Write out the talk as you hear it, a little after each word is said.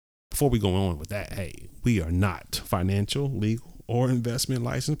before we go on with that, hey, we are not financial, legal, or investment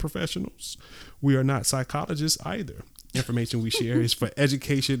licensed professionals. We are not psychologists either. Information we share is for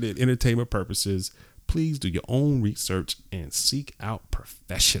education and entertainment purposes. Please do your own research and seek out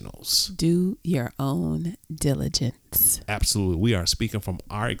professionals. Do your own diligence. Absolutely. We are speaking from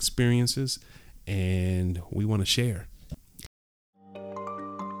our experiences and we want to share.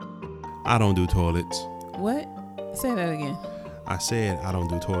 I don't do toilets. What? Say that again. I said I don't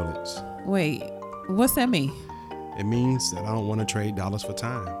do toilets. Wait, what's that mean? It means that I don't want to trade dollars for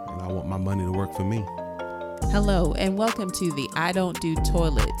time and I want my money to work for me. Hello, and welcome to the I Don't Do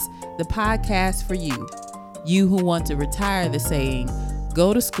Toilets, the podcast for you. You who want to retire the saying,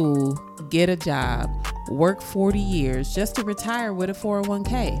 go to school, get a job, work 40 years just to retire with a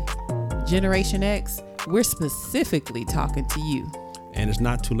 401k. Generation X, we're specifically talking to you. And it's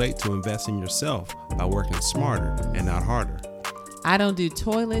not too late to invest in yourself by working smarter and not harder. I Don't Do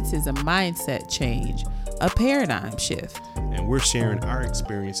Toilets is a mindset change, a paradigm shift. And we're sharing our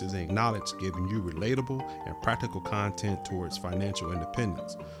experiences and knowledge, giving you relatable and practical content towards financial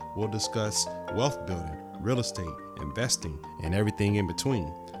independence. We'll discuss wealth building, real estate, investing, and everything in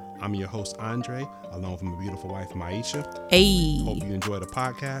between. I'm your host, Andre, along with my beautiful wife, Maisha. Hey. Hope you enjoy the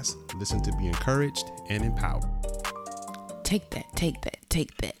podcast. Listen to be encouraged and empowered. Take that, take that,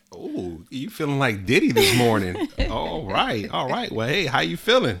 take that. Oh, you feeling like Diddy this morning. All right. Well, hey, how you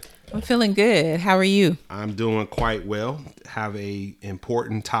feeling? I'm feeling good. How are you? I'm doing quite well. Have a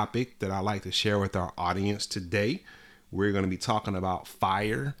important topic that I like to share with our audience today. We're going to be talking about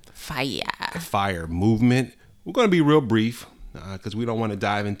fire movement. We're going to be real brief because we don't want to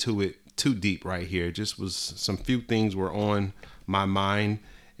dive into it too deep right here. Just was some few things were on my mind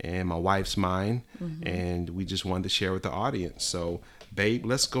and my wife's mind, and we just wanted to share with the audience. So, babe,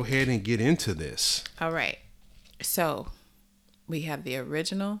 let's go ahead and get into this. All right. So, we have the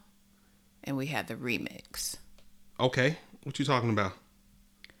original and we have the remix. Okay. What you talking about?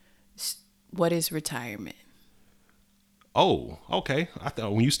 What is retirement? Oh, okay. I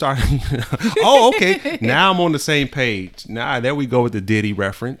thought when you started. Oh, okay. Now I'm on the same page. Now there we go with the Diddy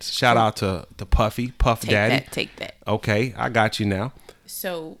reference. Shout out to Puffy, Puff Daddy. Take that. Okay, I got you now.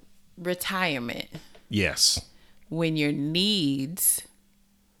 So retirement. Yes. When your needs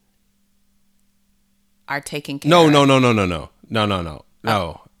are taken care No. of. No.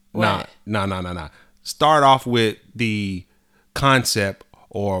 Start off with the concept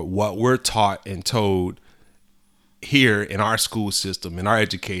or what we're taught and told here in our school system, in our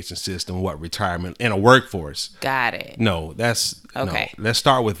education system, what retirement in a workforce. Got it. No, that's okay. No. Let's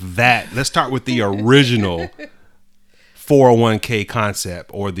start with that. Let's start with the original 401k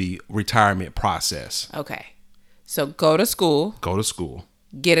concept or the retirement process. Okay. So go to school.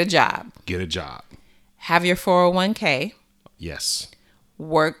 Get a job. Have your 401k. Yes.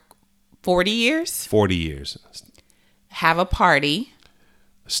 Work 40 years. 40 years. Have a party.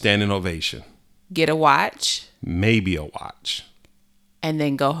 Standing ovation. Get a watch. Maybe a watch. And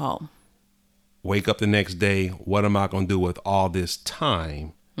then go home. Wake up the next day. What am I going to do with all this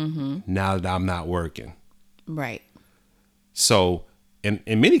time now that I'm not working? Right. So in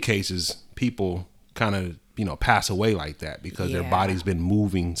many cases, people kind of, pass away like that because their body's been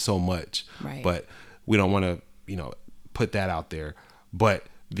moving so much. Right. But we don't want to, put that out there. But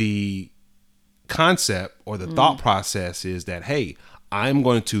the concept or the thought process is that, hey, I'm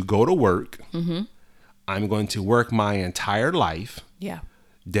going to go to work. I'm going to work my entire life. Yeah.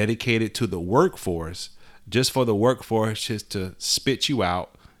 Dedicated to the workforce, just for the workforce just to spit you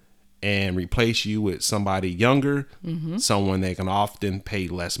out and replace you with somebody younger, someone they can often pay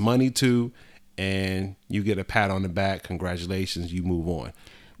less money to, and you get a pat on the back. Congratulations, you move on.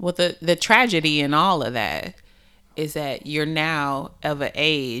 Well, the tragedy in all of that is that you're now of an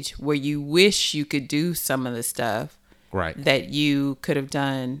age where you wish you could do some of the stuff that you could have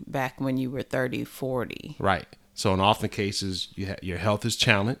done back when you were 30, 40. Right. So in often cases, your health is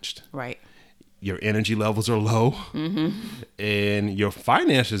challenged. Right. Your energy levels are low. And your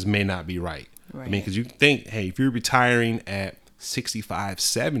finances may not be right. I mean, because you think, hey, if you're retiring at 65,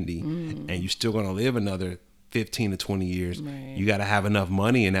 70, and you're still going to live another 15 to 20 years, you got to have enough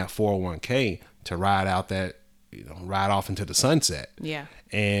money in that 401k to ride out that, ride off into the sunset. Yeah.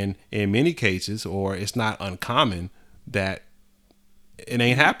 And in many cases, or it's not uncommon that it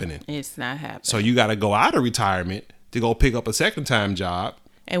ain't happening. It's not happening. So you got to go out of retirement to go pick up a second time job.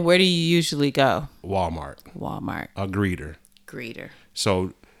 And where do you usually go? Walmart. A greeter.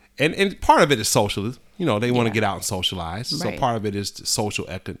 So, and part of it is social. They want to get out and socialize. So part of it is the social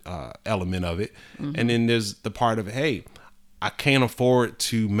element of it. And then there's the part of, hey, I can't afford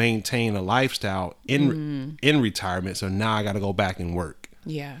to maintain a lifestyle in retirement. So now I got to go back and work.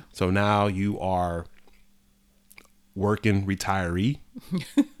 Yeah. So now you are working retiree.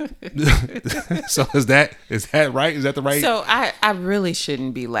 So is that right? Is that the right? So I really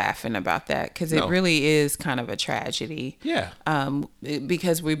shouldn't be laughing about that, because it No. really is kind of a tragedy. Yeah.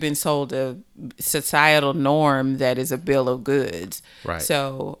 Because we've been sold a societal norm that is a bill of goods. Right.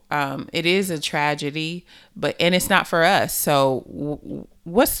 So it is a tragedy, and it's not for us. So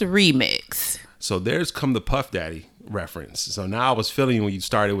what's the remix? So there's come the Puff Daddy reference. So now I was feeling when you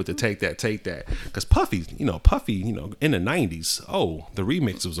started with the take that, because Puffy, in the 90s, the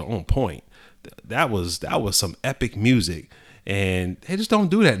remix was on point. That was some epic music, and they just don't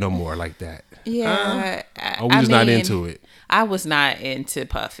do that no more like that. Yeah. Or we just not into it. I was not into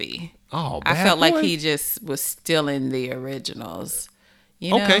Puffy. Oh, I bad felt like boy. he just was stealing the originals.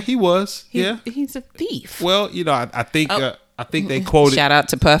 You know? Okay, he was. Yeah. He's a thief. Well, I think they quoted. Shout out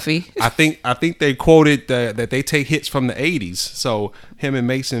to Puffy. I think they quoted that they take hits from the 80s. So him and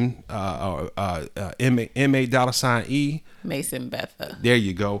Mason, M.A. Dollar Sign E. Mason Betha. There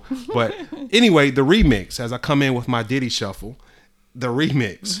you go. But anyway, the remix, as I come in with my Diddy Shuffle, the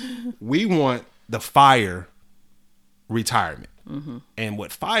remix, we want the FIRE retirement. And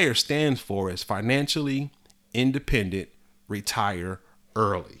what FIRE stands for is financially independent, retire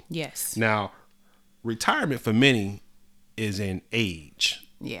early. Yes. Now, retirement for many is in age.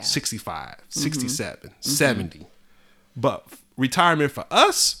 Yeah. 65, 67, 70. But retirement for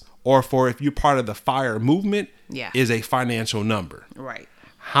us, or for if you're part of the FIRE movement, is a financial number. Right.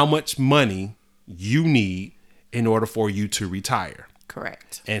 How much money you need in order for you to retire.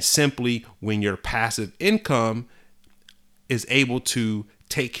 Correct. And simply when your passive income is able to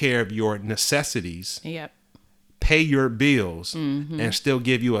take care of your necessities, Yep. pay your bills, and still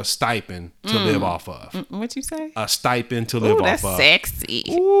give you a stipend to live off of. What you say? A stipend to live Ooh, off that's of. sexy.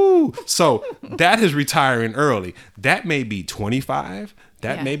 Ooh. So that is retiring early. That may be 25.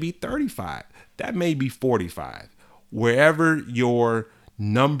 That may be 35. That may be 45. Wherever your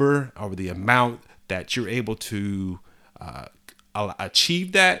number or the amount that you're able to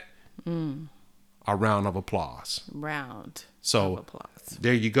achieve that, a round of applause. So of applause.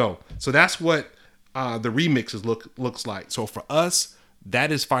 There you go. So that's what the remixes looks like. So for us,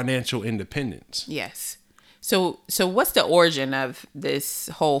 that is financial independence. Yes. So what's the origin of this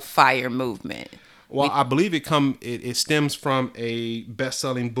whole FIRE movement? Well, I believe it stems from a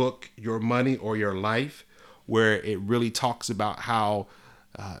best-selling book, Your Money or Your Life, where it really talks about how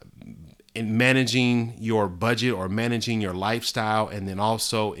in managing your budget or managing your lifestyle, and then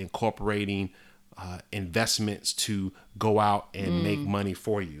also incorporating investments to go out and make money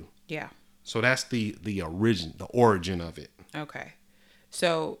for you. Yeah. So that's the origin of it. Okay.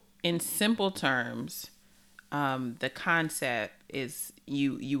 So in simple terms, the concept is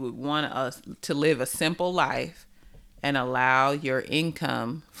you would want us to live a simple life and allow your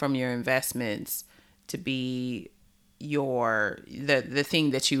income from your investments to be the thing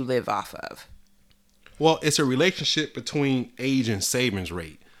that you live off of. Well, it's a relationship between age and savings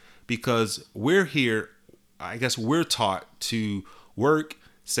rate, because we're taught to work,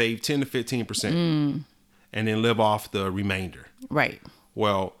 save 10 to 15%, and then live off the remainder. Right.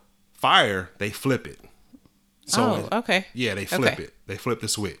 Well, FIRE, they flip it. So, okay. Yeah, they flip it. They flip the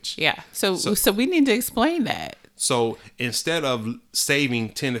switch. Yeah. So we need to explain that. So instead of saving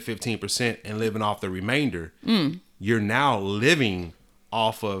 10 to 15% and living off the remainder, you're now living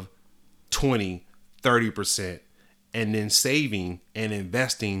off of 20, 30%, and then saving and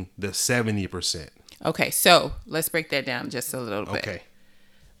investing the 70%. Okay, so let's break that down just a little bit. Okay.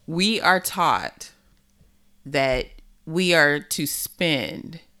 We are taught that we are to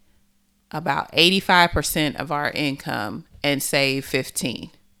spend about 85% of our income and save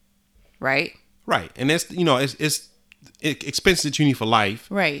 15%, right? Right. And that's, it's expenses that you need for life.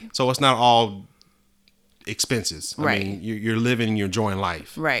 Right. So it's not all expenses. I Right. mean, you're living and you're enjoying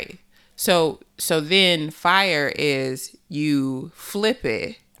life. Right. So then FIRE is you flip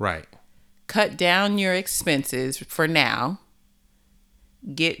it, Right. cut down your expenses for now,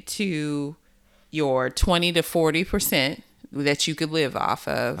 get to your 20 to 40% that you could live off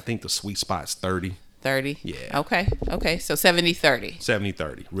of. I think the sweet spot's 30. 30? Yeah. Okay. So 70-30.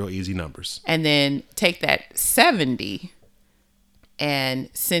 70-30. Real easy numbers. And then take that 70 and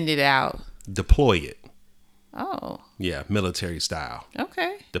send it out. Deploy it. Oh. Yeah, military style.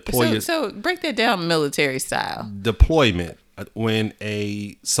 Okay. Deploy it. So break that down military style. Deployment. When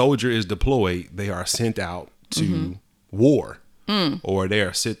a soldier is deployed, they are sent out to war, or they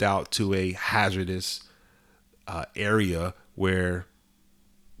are sent out to a hazardous area where,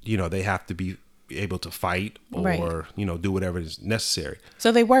 they have to be able to fight or, Right. Do whatever is necessary.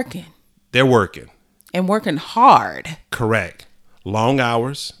 So they working. They're working. And working hard. Correct. long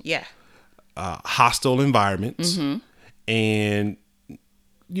hours, Yeah. hostile environments, and,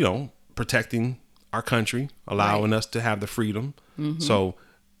 protecting our country, allowing us to have the freedom. So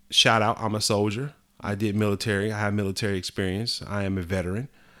shout out, I'm a soldier. I did military. I have military experience. I am a veteran,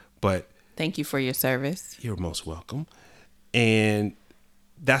 but Thank you for your service. you're most welcome. And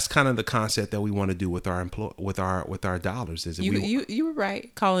that's kind of the concept that we want to do with our with our dollars. Is You were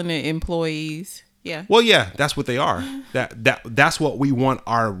right calling it employees. Yeah. Well, yeah, that's what they are. That's what we want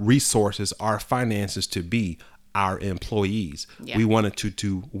our resources, our finances to be, our employees. Yeah. We want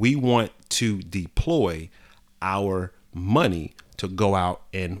to deploy our money to go out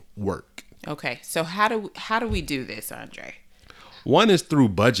and work. Okay. So how do we do this, Andre? One is through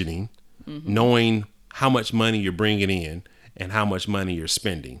budgeting, knowing how much money you're bringing in and how much money you're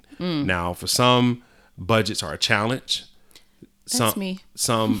spending. Now, for some, budgets are a challenge. That's me.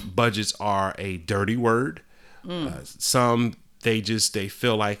 Some budgets are a dirty word. Some they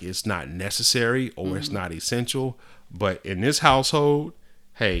feel like it's not necessary or it's not essential. But in this household,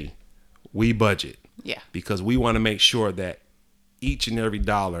 hey, we budget. Yeah. Because we want to make sure that each and every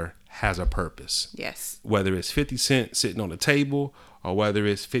dollar has a purpose. Yes. Whether it's 50 cents sitting on the table or whether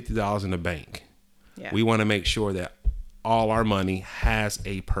it's $50 in the bank. Yeah. We want to make sure that all our money has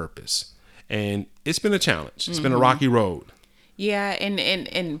a purpose. And it's been a challenge. It's been a rocky road. Yeah,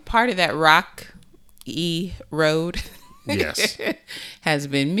 and part of that road Yes. has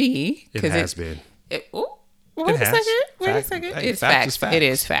been me. It has been. Wait It a has. second. Hey, It's fact is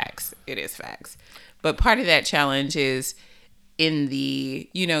facts. facts. It is facts. But part of that challenge is in the,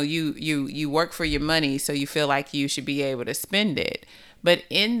 you work for your money, so you feel like you should be able to spend it. But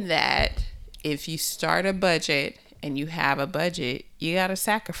in that, if you start a budget and you have a budget, you got to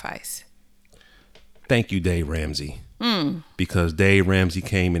sacrifice. Thank you, Dave Ramsey. Because Dave Ramsey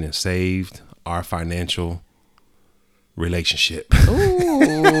came in and saved our financial relationship.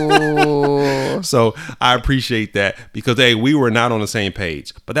 Ooh. So I appreciate that because, hey, we were not on the same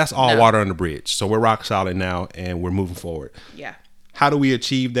page. But that's all water on the bridge. So we're rock solid now and we're moving forward. Yeah. How do we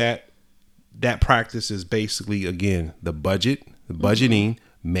achieve that? That practice is basically, again, the budgeting,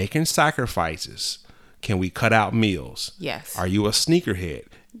 making sacrifices. Can we cut out meals? Yes. Are you a sneakerhead?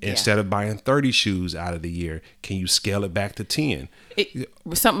 Yeah. Instead of buying 30 shoes out of the year, can you scale it back to 10?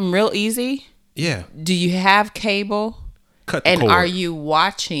 Something real easy. Yeah. Do you have cable? Cut the And cord. are you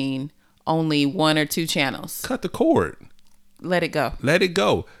watching only 1 or 2 channels? Cut the cord. Let it go. Let it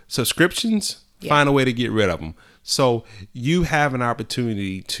go. Subscriptions, find a way to get rid of them. So you have an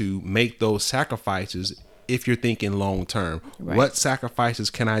opportunity to make those sacrifices if you're thinking long term. Right. What sacrifices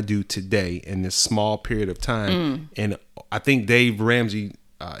can I do today in this small period of time? And I think Dave Ramsey,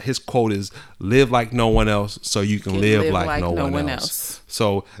 his quote is, live like no one else so you can live like no one else.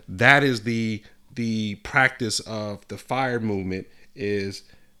 So that is the practice of the FIRE movement, is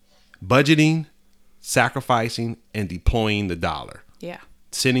budgeting, sacrificing, and deploying the dollar. Yeah.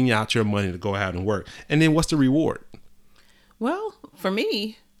 Sending out your money to go out and work. And then what's the reward? Well, for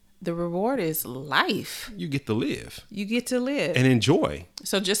me, the reward is life. You get to live You get to live. and enjoy.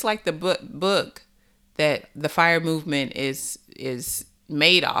 So just like the book that the FIRE movement is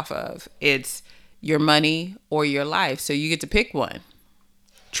made off of, it's your money or your life. So you get to pick one.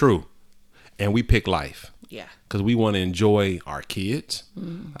 True. And we pick life. Yeah. Because we want to enjoy our kids.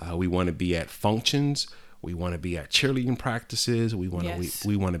 We want to be at functions. We want to be at cheerleading practices. We want Yes. to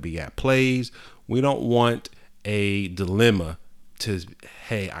we want to be at plays. We don't want a dilemma to,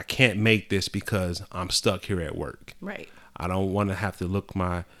 hey, I can't make this because I'm stuck here at work. Right. I don't want to have to look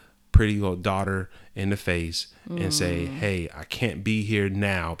my pretty little daughter in the face and say, hey, I can't be here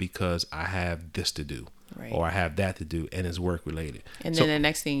now because I have this to do. Right. Or I have that to do, and it's work related. And then the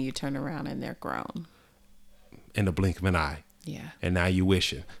next thing you turn around and they're grown. In the blink of an eye. Yeah. And now you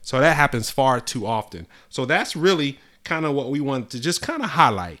wishing. So that happens far too often. So that's really kind of what we want to just kind of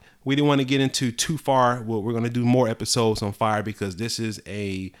highlight. We didn't want to get into too far. Well, we're going to do more episodes on FIRE because this is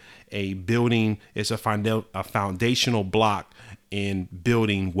a building. It's a foundational block in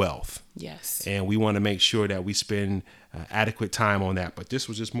building wealth. Yes. And we want to make sure that we spend adequate time on that. But this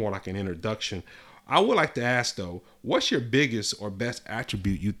was just more like an introduction. I would like to ask, though, what's your biggest or best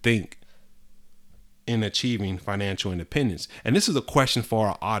attribute you think in achieving financial independence? And this is a question for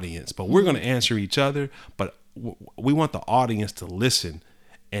our audience, but we're going to answer each other. But we want the audience to listen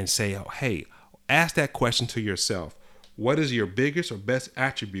and say, oh, hey, ask that question to yourself. What is your biggest or best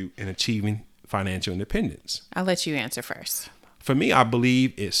attribute in achieving financial independence? I'll let you answer first. For me, I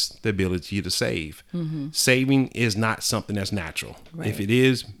believe it's the ability to save. Saving is not something that's natural. Right. If it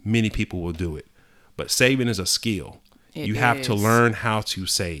is, many people will do it. But saving is a skill. It You have to is. learn how to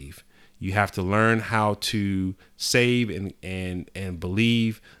save. You have to learn how to save and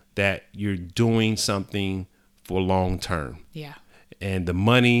believe that you're doing something for long term. Yeah. And the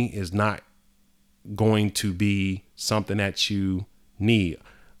money is not going to be something that you need.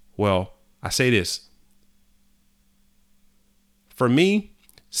 Well, I say this. For me,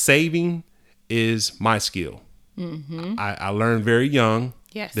 saving is my skill. Mm-hmm. I learned very young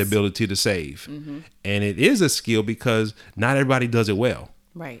the ability to save. Mm-hmm. And it is a skill because not everybody does it well.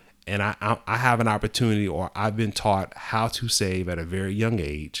 Right. And I have an opportunity, or I've been taught how to save at a very young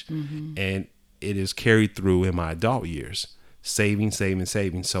age. Mm-hmm. And it is carried through in my adult years. Saving.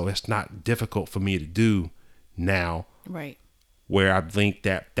 So it's not difficult for me to do now. Right. Where I think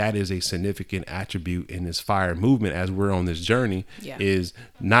that is a significant attribute in this FIRE movement as we're on this journey is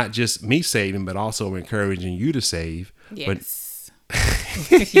not just me saving, but also encouraging you to save. Yes.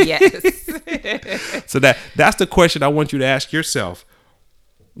 Yes. So that's the question I want you to ask yourself.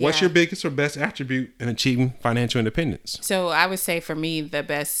 What's your biggest or best attribute in achieving financial independence? So I would say for me, the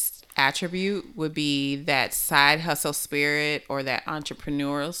best attribute would be that side hustle spirit or that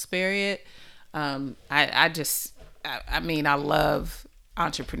entrepreneurial spirit. I love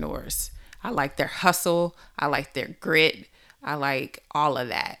entrepreneurs. I like their hustle. I like their grit. I like all of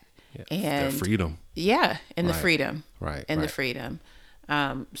that. Yeah, and their freedom. Yeah. And the freedom. Right. And the freedom.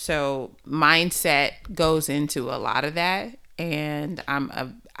 So mindset goes into a lot of that. And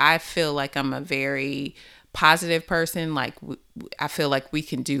I feel like I'm a very positive person. Like I feel like we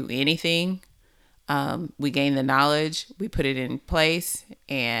can do anything. We gain the knowledge, we put it in place,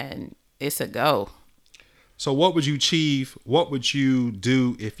 and it's a go. So what would you achieve? What would you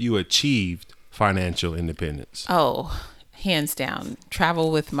do if you achieved financial independence? Oh, hands down.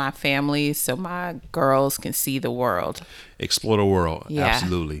 Travel with my family so my girls can see the world. Explore the world. Yeah,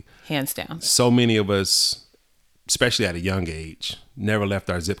 absolutely. Hands down. So many of us, especially at a young age, never left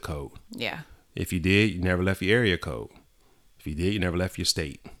our zip code. Yeah. If you did, you never left your area code. If you did, you never left your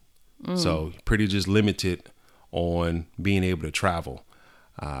state. So pretty just limited on being able to travel.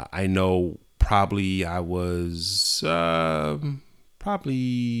 I know probably I was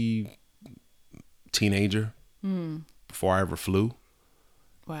teenager before I ever flew.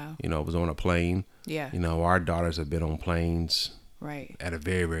 Wow. I was on a plane. Yeah. Our daughters have been on planes. Right. At a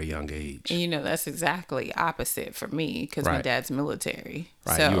very, very young age. And that's exactly opposite for me because my dad's military.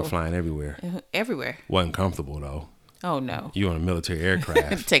 Right. So, you were flying everywhere. Everywhere. Wasn't comfortable though. Oh no. You on a military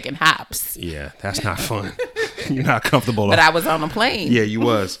aircraft. Taking hops. Yeah, that's not fun. You're not comfortable. But I was on a plane. Yeah, you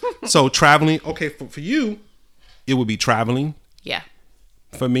was. So traveling, okay, for you, it would be traveling. Yeah.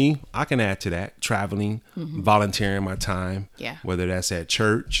 For me, I can add to that. Traveling, volunteering my time. Yeah. Whether that's at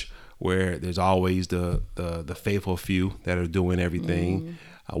church, where there's always the faithful few that are doing everything.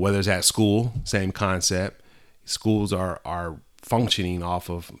 Whether it's at school, same concept. Schools are functioning off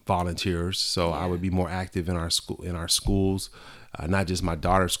of volunteers, so I would be more active in our schools, not just my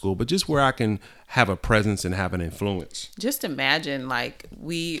daughter's school, but just where I can have a presence and have an influence. Just imagine, like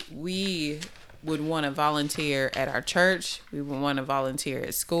we would want to volunteer at our church, we would want to volunteer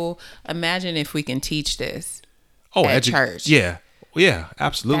at school. Imagine if we can teach this at church. Yeah,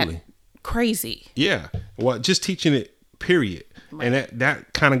 absolutely. Crazy. Yeah, well, just teaching it, period. Right. And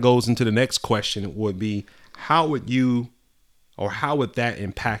that kind of goes into the next question. Would be, how would that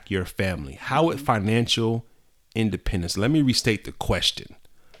impact your family? How would financial independence, let me restate the question.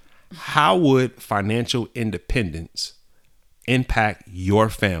 How would financial independence impact your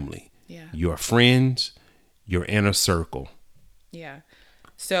family, your friends, your inner circle? Yeah.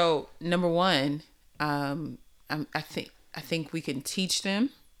 So number one, I think we can teach them,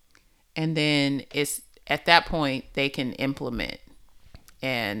 and then it's at that point they can implement,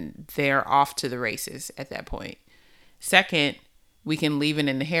 and they're off to the races at that point. Second, we can leave an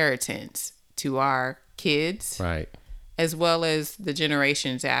inheritance to our kids, right, as well as the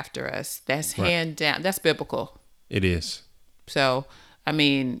generations after us. That's hand down. That's biblical. It is. So, I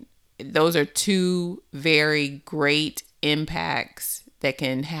mean, those are two very great impacts that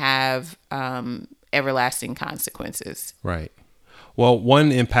can have everlasting consequences. Right. Well,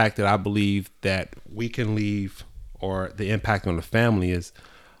 one impact that I believe that we can leave, or the impact on the family, is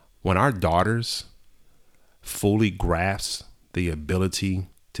when our daughters fully grasp the ability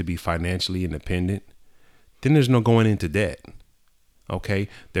to be financially independent, then there's no going into debt. Okay?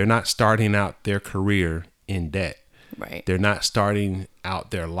 They're not starting out their career in debt. Right. They're not starting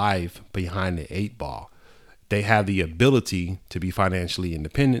out their life behind the 8 ball. They have the ability to be financially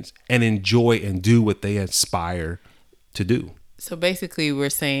independent and enjoy and do what they aspire to do. So basically we're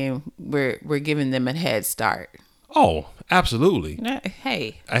saying we're giving them a head start. Oh, absolutely.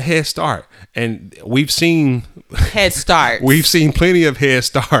 Hey, A head start. And we've seen head start. We've seen plenty of head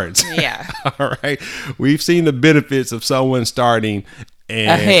starts. Yeah. All right. We've seen the benefits of someone starting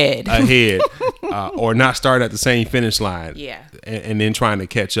ahead, or not start at the same finish line. Yeah. And then trying to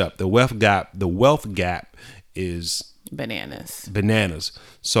catch up. The wealth gap is bananas.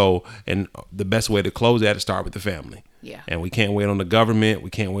 So, and the best way to close that is start with the family. Yeah. And we can't wait on the government. We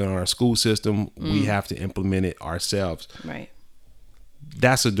can't wait on our school system. We have to implement it ourselves. Right.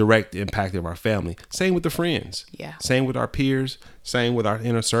 That's a direct impact of our family. Same with the friends. Yeah. Same with our peers. Same with our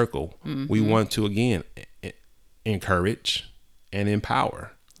inner circle. We want to, again, encourage and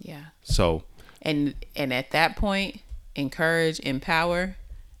empower. Yeah. So. And at that point, encourage, empower,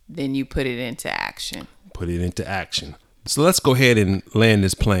 then you put it into action. So let's go ahead and land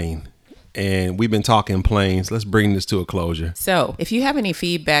this plane. And we've been talking planes. Let's bring this to a closure. So if you have any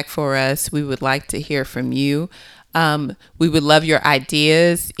feedback for us, we would like to hear from you. We would love your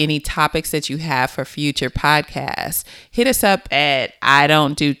ideas, any topics that you have for future podcasts. Hit us up at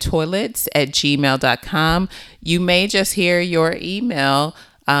idon'tdotoilets@gmail.com. You may just hear your email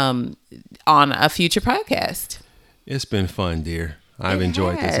on a future podcast. It's been fun, dear. I've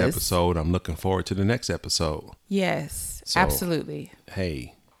enjoyed this episode. I'm looking forward to the next episode. Yes, absolutely.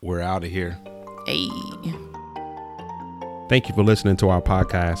 Hey, we're out of here. Hey. Thank you for listening to our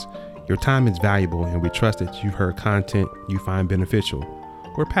podcast. Your time is valuable, and we trust that you've heard content you find beneficial.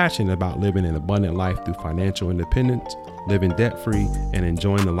 We're passionate about living an abundant life through financial independence, living debt-free, and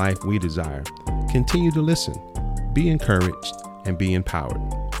enjoying the life we desire. Continue to listen, be encouraged, and be empowered.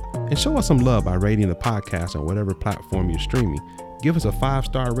 And show us some love by rating the podcast on whatever platform you're streaming. Give us a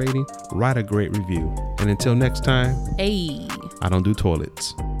 5-star rating, write a great review. And until next time, hey, I don't do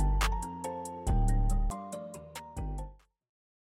toilets.